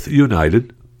with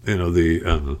United. You know,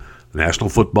 the National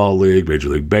Football League, Major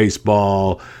League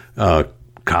Baseball,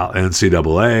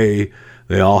 NCAA.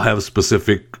 They all have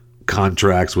specific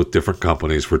contracts with different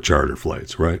companies for charter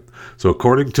flights, right? So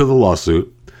according to the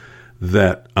lawsuit,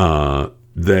 that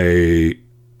they,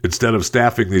 instead of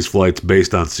staffing these flights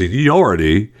based on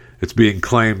seniority, it's being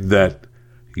claimed that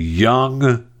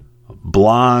young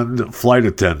blonde flight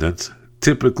attendants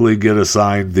typically get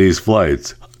assigned these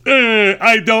flights.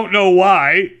 I don't know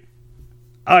why.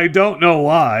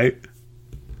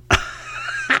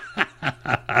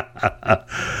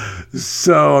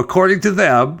 So, according to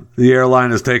them, the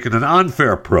airline has taken an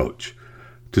unfair approach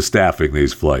to staffing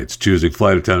these flights, choosing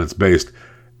flight attendants based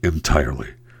entirely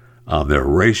on their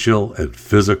racial and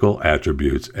physical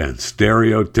attributes and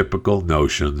stereotypical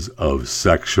notions of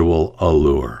sexual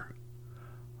allure.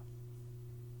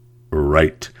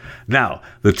 Right. Now,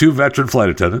 the 2 veteran flight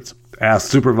attendants asked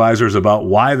supervisors about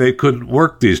why they couldn't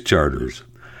work these charters,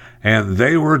 and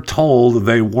they were told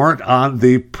they weren't on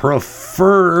the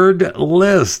preferred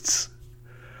lists,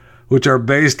 which are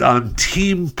based on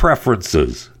team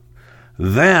preferences.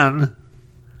 Then,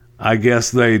 I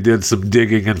guess they did some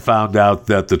digging and found out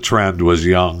that the trend was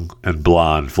young and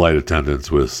blonde flight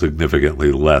attendants with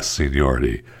significantly less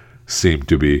seniority seemed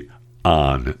to be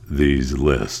on these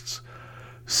lists.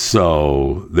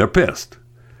 So they're pissed.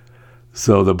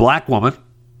 So the black woman,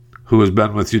 who has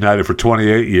been with United for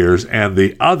 28 years, and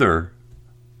the other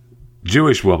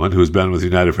Jewish woman who's been with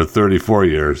United for 34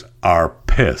 years are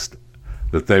pissed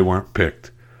that they weren't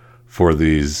picked for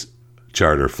these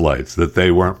charter flights, that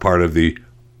they weren't part of the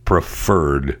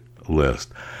preferred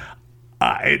list.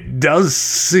 It does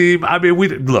seem,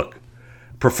 look,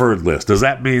 preferred list. Does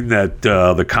that mean that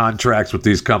the contracts with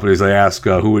these companies, they ask,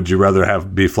 who would you rather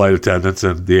have be flight attendants?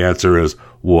 And the answer is,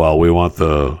 well, we want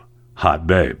the hot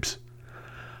babes.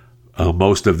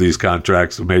 Most of these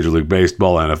contracts, Major League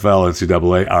Baseball, NFL,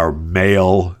 NCAA, are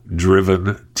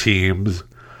male-driven teams.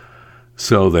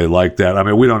 So they like that.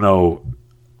 We don't know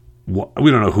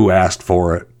who asked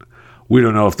for it. We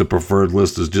don't know if the preferred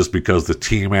list is just because the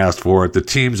team asked for it. The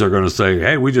teams are going to say,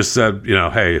 hey, we just said,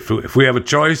 hey, if we have a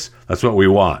choice, that's what we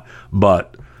want.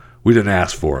 But we didn't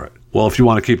ask for it. Well, if you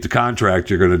want to keep the contract,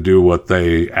 you're going to do what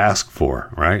they ask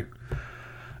for, right?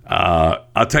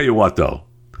 I'll tell you what, though.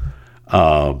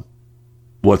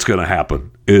 What's going to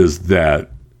happen is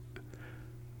that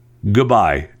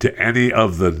goodbye to any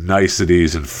of the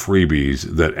niceties and freebies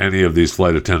that any of these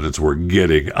flight attendants were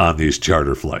getting on these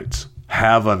charter flights.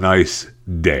 Have a nice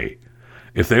day.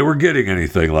 If they were getting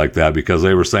anything like that because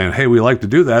they were saying, hey, we like to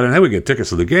do that, and hey, we get tickets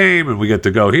to the game, and we get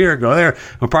to go here and go there,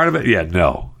 and part of it, yeah,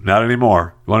 no, not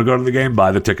anymore. You want to go to the game,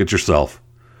 buy the ticket yourself.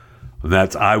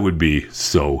 I would be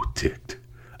so ticked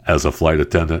as a flight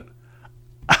attendant.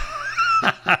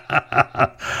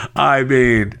 I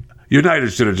mean,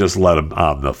 United should have just let them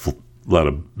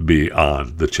be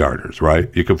on the charters, right?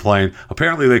 You complain.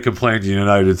 Apparently, they complained.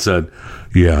 United said,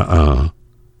 "Yeah,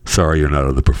 sorry, you're not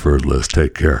on the preferred list.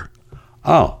 Take care."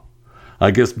 Oh,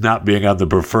 I guess not being on the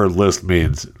preferred list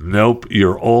means nope.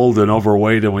 You're old and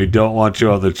overweight, and we don't want you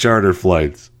on the charter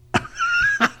flights.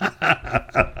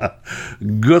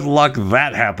 Good luck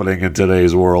that happening in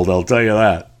today's world. I'll tell you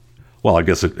that. Well, I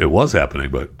guess it was happening,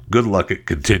 but good luck at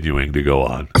continuing to go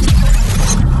on.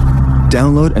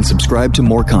 Download and subscribe to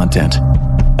more content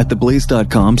at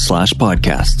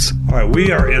theblaze.com/podcasts. All right,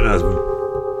 we are in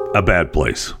a bad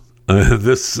place.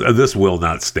 This will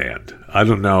not stand. I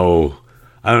don't know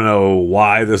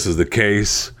why this is the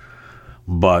case,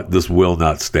 but this will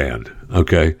not stand.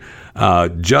 Okay,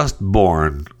 Just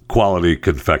Born Quality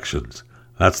Confections.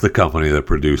 That's the company that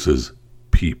produces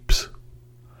Peeps.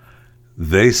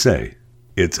 They say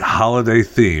its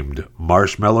holiday-themed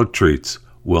marshmallow treats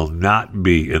will not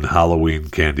be in Halloween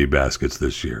candy baskets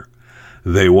this year.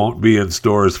 They won't be in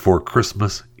stores for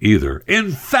Christmas either.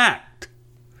 In fact,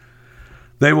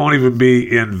 they won't even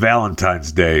be in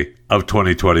Valentine's Day of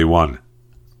 2021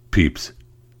 Peeps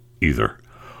either.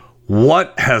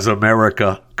 What has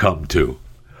America come to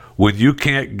when you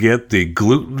can't get the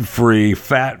gluten-free,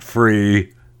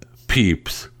 fat-free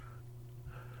Peeps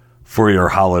for your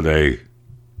holiday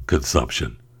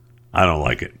consumption? I don't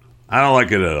like it. I don't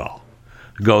like it at all.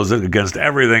 It goes against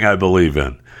everything I believe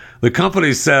in. The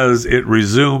company says it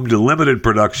resumed limited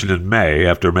production in May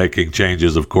after making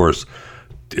changes, of course,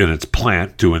 in its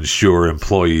plant to ensure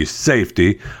employee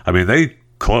safety. I mean, they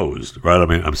closed,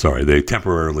 right? They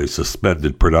temporarily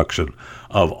suspended production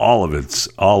of all of its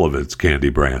candy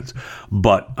brands.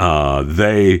 But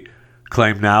they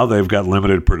claim now they've got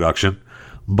limited production,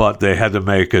 but they had to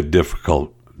make a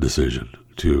difficult decision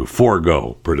to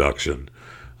forego production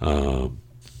of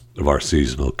our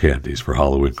seasonal candies for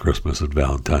Halloween, Christmas, and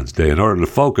Valentine's Day in order to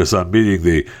focus on meeting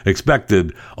the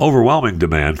expected overwhelming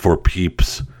demand for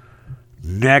Peeps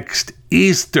next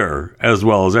Easter, as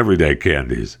well as everyday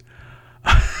candies.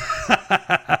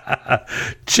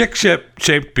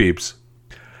 Chick-shaped Peeps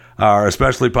are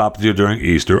especially popular during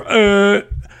Easter.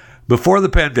 Before the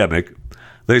pandemic,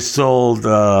 they sold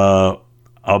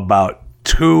about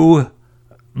 2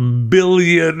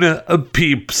 billion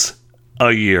Peeps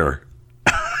a year.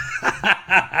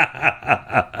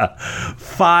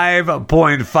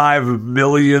 5.5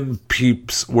 million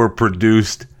Peeps were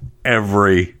produced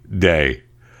every day.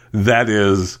 That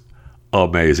is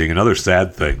amazing. Another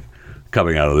sad thing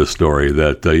coming out of this story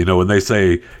that, when they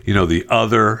say, the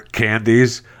other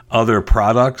candies, other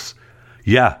products,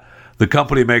 yeah, the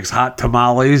company makes hot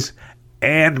tamales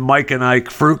and Mike and Ike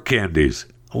fruit candies.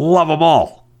 Love them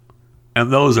all.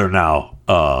 And those are now,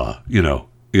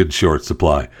 in short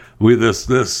supply.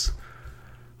 This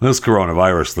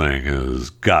coronavirus thing has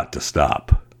got to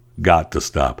stop. Got to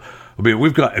stop. I mean,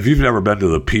 if you've never been to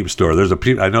the Peep store, there's a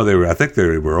Peep. I think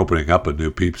they were opening up a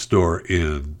new Peep store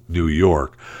in New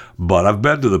York, but I've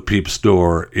been to the Peep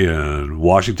store in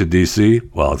Washington, D.C.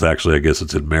 Well, I guess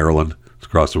it's in Maryland. It's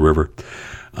across the river.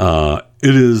 It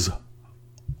is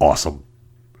awesome.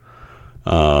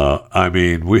 We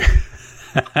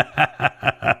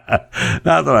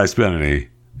not that I spent any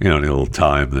little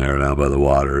time there down by the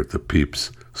water at the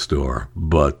Peeps store,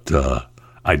 but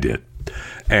I did,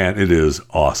 and it is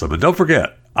awesome. And don't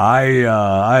forget,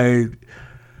 I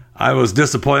was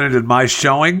disappointed in my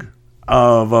showing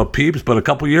of Peeps, but a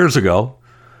couple years ago,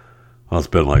 well,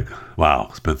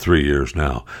 it's been 3 years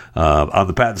now. On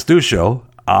the Pat and Stu show,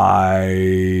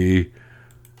 I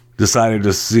decided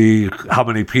to see how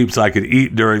many Peeps I could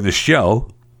eat during the show,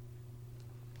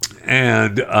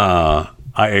 and I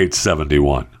ate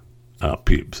 71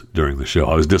 Peeps during the show.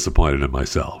 I was disappointed in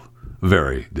myself.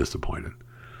 Very disappointed.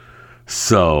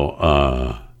 So,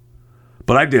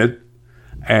 but I did.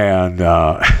 And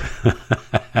I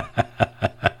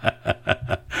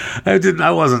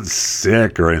wasn't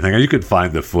sick or anything. You can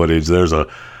find the footage. There's a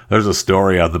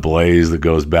story on the Blaze that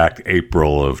goes back to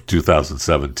April of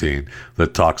 2017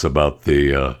 that talks about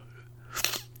the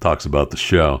talks about the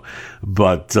show.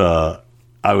 But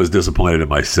I was disappointed in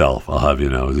myself. I'll have you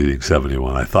know, I was eating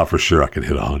 71. I thought for sure I could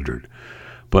hit 100.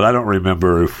 But I don't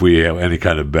remember if we have any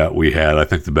kind of bet we had. I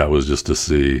think the bet was just to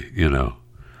see, you know,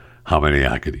 how many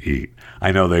I could eat.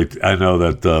 I know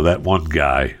that that one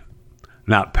guy,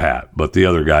 not Pat, but the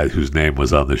other guy whose name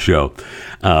was on the show,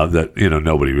 that, you know,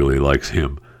 nobody really likes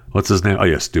him. What's his name? Oh,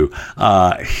 yes, Stu.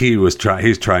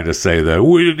 He's trying to say that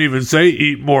we didn't even say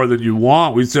eat more than you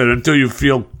want. We said until you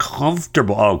feel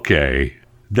comfortable. Okay.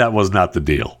 That was not the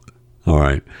deal. All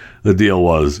right. The deal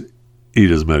was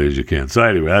eat as many as you can. So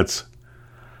anyway, that's,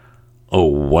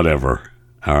 whatever.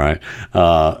 All right.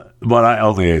 But I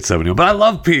only ate 71. But I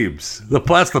love Peeps.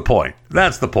 That's the point.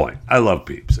 That's the point. I love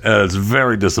Peeps. And it's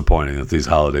very disappointing that these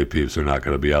holiday Peeps are not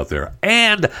going to be out there.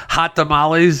 And hot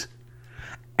tamales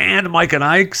and Mike and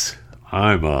Ike's.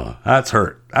 That's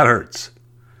hurt. That hurts.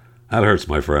 That hurts,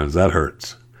 my friends. That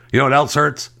hurts. You know what else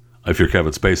hurts? If you're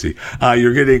Kevin Spacey,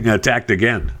 you're getting attacked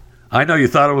again. I know you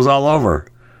thought it was all over,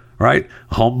 right?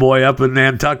 Homeboy up in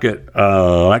Nantucket,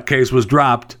 that case was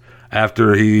dropped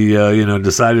after he,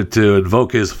 decided to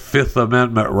invoke his Fifth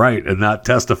Amendment right and not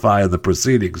testify in the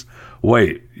proceedings.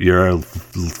 Wait, you're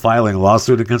filing a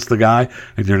lawsuit against the guy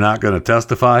and you're not going to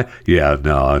testify? Yeah,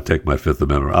 no, I take my Fifth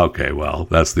Amendment. Okay, well,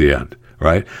 that's the end,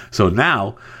 right? So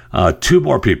now, 2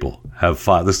 more people have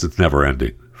filed. This is never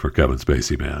ending for Kevin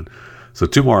Spacey, man. So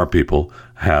 2 more people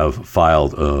have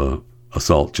filed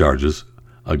assault charges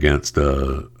against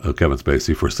Kevin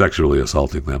Spacey for sexually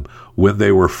assaulting them when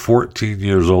they were 14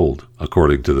 years old,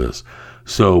 according to this.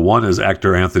 So one is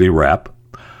actor Anthony Rapp,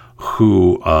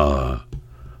 who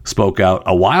spoke out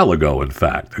a while ago, in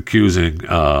fact, accusing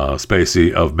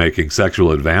Spacey of making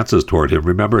sexual advances toward him.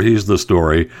 Remember, he's the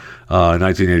story in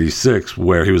 1986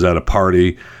 where he was at a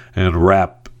party and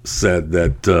Rapp said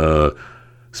that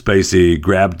Spacey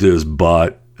grabbed his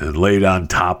butt and laid on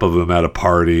top of him at a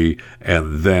party,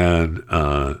 and then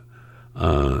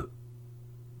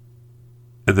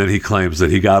he claims that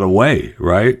he got away,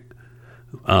 right?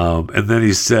 And then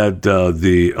he said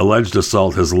the alleged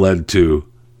assault has led to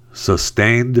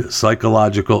sustained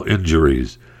psychological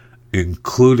injuries,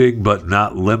 including but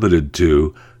not limited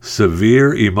to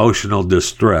severe emotional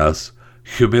distress,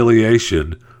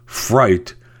 humiliation,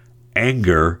 fright,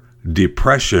 anger,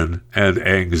 depression, and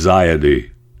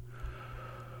anxiety.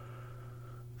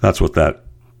 That's what that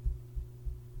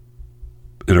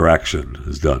interaction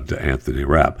has done to Anthony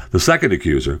Rapp. The second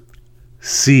accuser,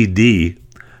 CD,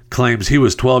 claims he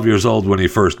was 12 years old when he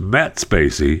first met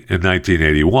Spacey in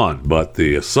 1981, but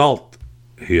the assault,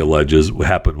 he alleges,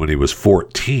 happened when he was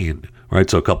 14, right?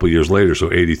 So a couple years later,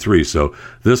 so 83. So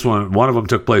this one of them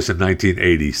took place in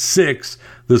 1986.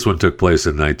 This one took place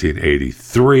in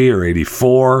 1983 or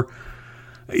 84.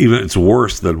 Even it's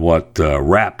worse than what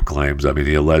Rapp claims. I mean,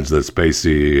 he alleged that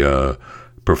Spacey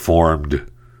performed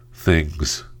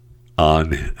things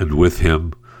on and with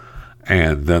him,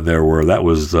 and then there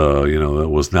was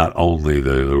not only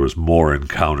there was more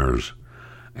encounters,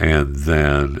 and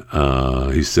then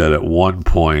he said at one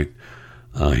point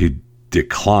he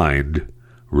declined,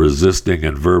 resisting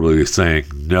and verbally saying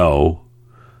no,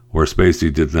 where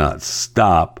Spacey did not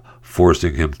stop,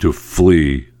 forcing him to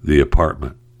flee the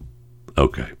apartment.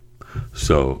 Okay,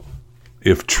 so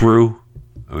if true,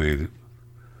 I mean,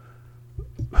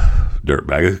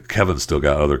 dirtbag. Kevin's still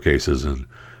got other cases in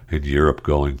Europe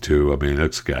going too. I mean,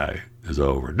 this guy is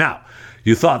over. Now,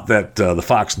 you thought that the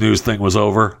Fox News thing was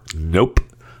over? Nope.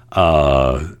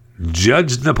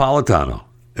 Judge Napolitano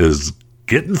is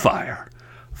getting fire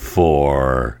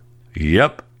for,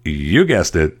 yep, you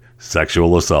guessed it,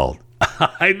 sexual assault.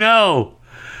 I know.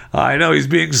 He's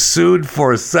being sued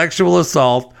for sexual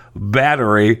assault,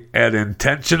 battery, and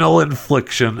intentional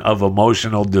infliction of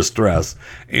emotional distress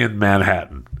in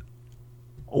Manhattan.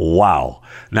 Wow.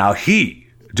 Now Judge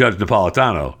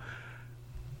Napolitano,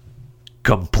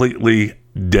 completely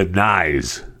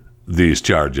denies these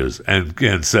charges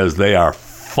and says they are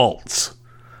false.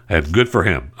 And good for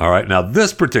him. All right. Now,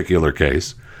 this particular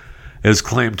case is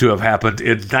claimed to have happened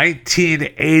in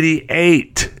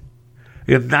 1988.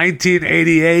 In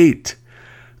 1988.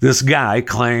 This guy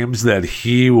claims that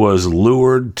he was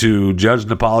lured to Judge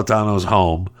Napolitano's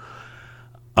home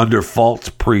under false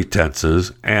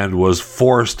pretenses and was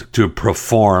forced to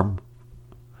perform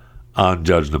on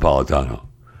Judge Napolitano.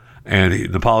 And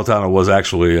Napolitano was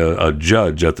actually a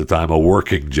judge at the time, a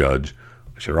working judge.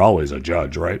 You're always a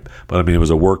judge, right? But I mean, he was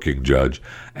a working judge.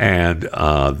 And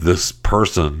this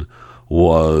person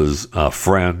was a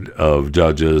friend of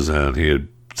Judge's, and he had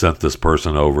sent this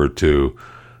person over to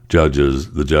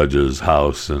the judge's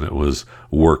house, and it was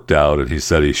worked out, and he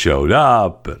said he showed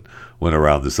up and went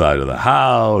around the side of the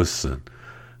house and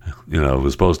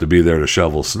was supposed to be there to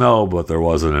shovel snow, but there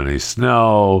wasn't any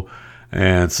snow.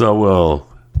 And so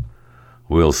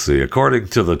we'll see. According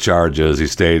to the charges, he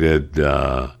stated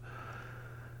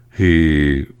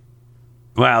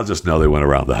just know they went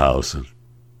around the house and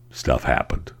stuff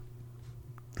happened.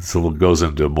 So it goes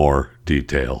into more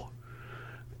detail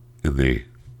in the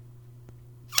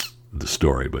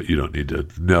story, but you don't need to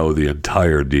know the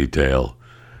entire detail.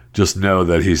 Just know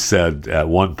that he said at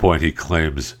one point, he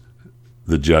claims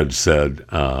the judge said,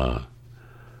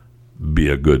 be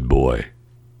a good boy.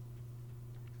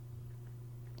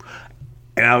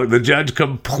 Now, the judge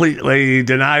completely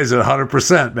denies it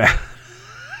 100%, man.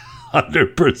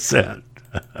 100%.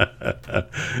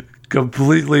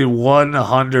 Completely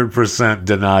 100%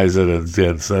 denies it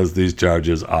and says these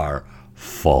charges are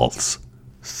false.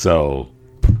 So,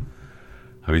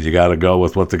 I mean, you got to go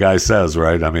with what the guy says,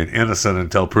 right? I mean, innocent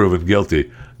until proven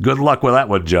guilty. Good luck with that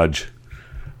one, Judge.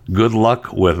 Good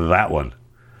luck with that one.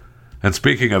 And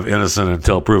speaking of innocent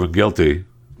until proven guilty,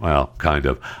 well, kind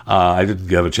of. I didn't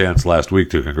have a chance last week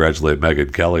to congratulate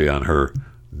Megyn Kelly on her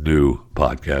new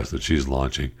podcast that she's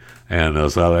launching.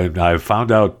 And so I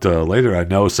found out later, I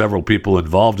know several people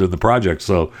involved in the project.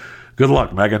 So good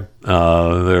luck, Megyn.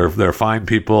 They're fine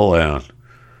people, and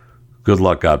good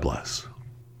luck. God bless.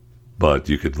 But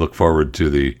you can look forward to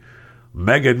the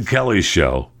Megyn Kelly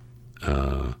Show.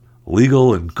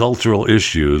 Legal and cultural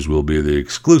issues will be the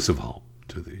exclusive home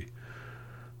to the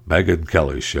Megyn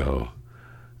Kelly Show.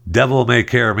 Devil May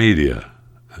Care Media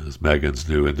is Megyn's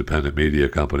new independent media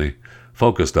company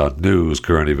focused on news,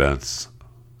 current events,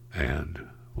 and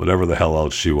whatever the hell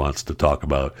else she wants to talk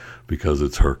about because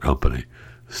it's her company.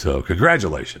 So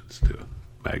congratulations to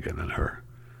Megyn and her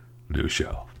new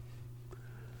show.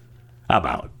 I'm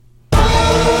out.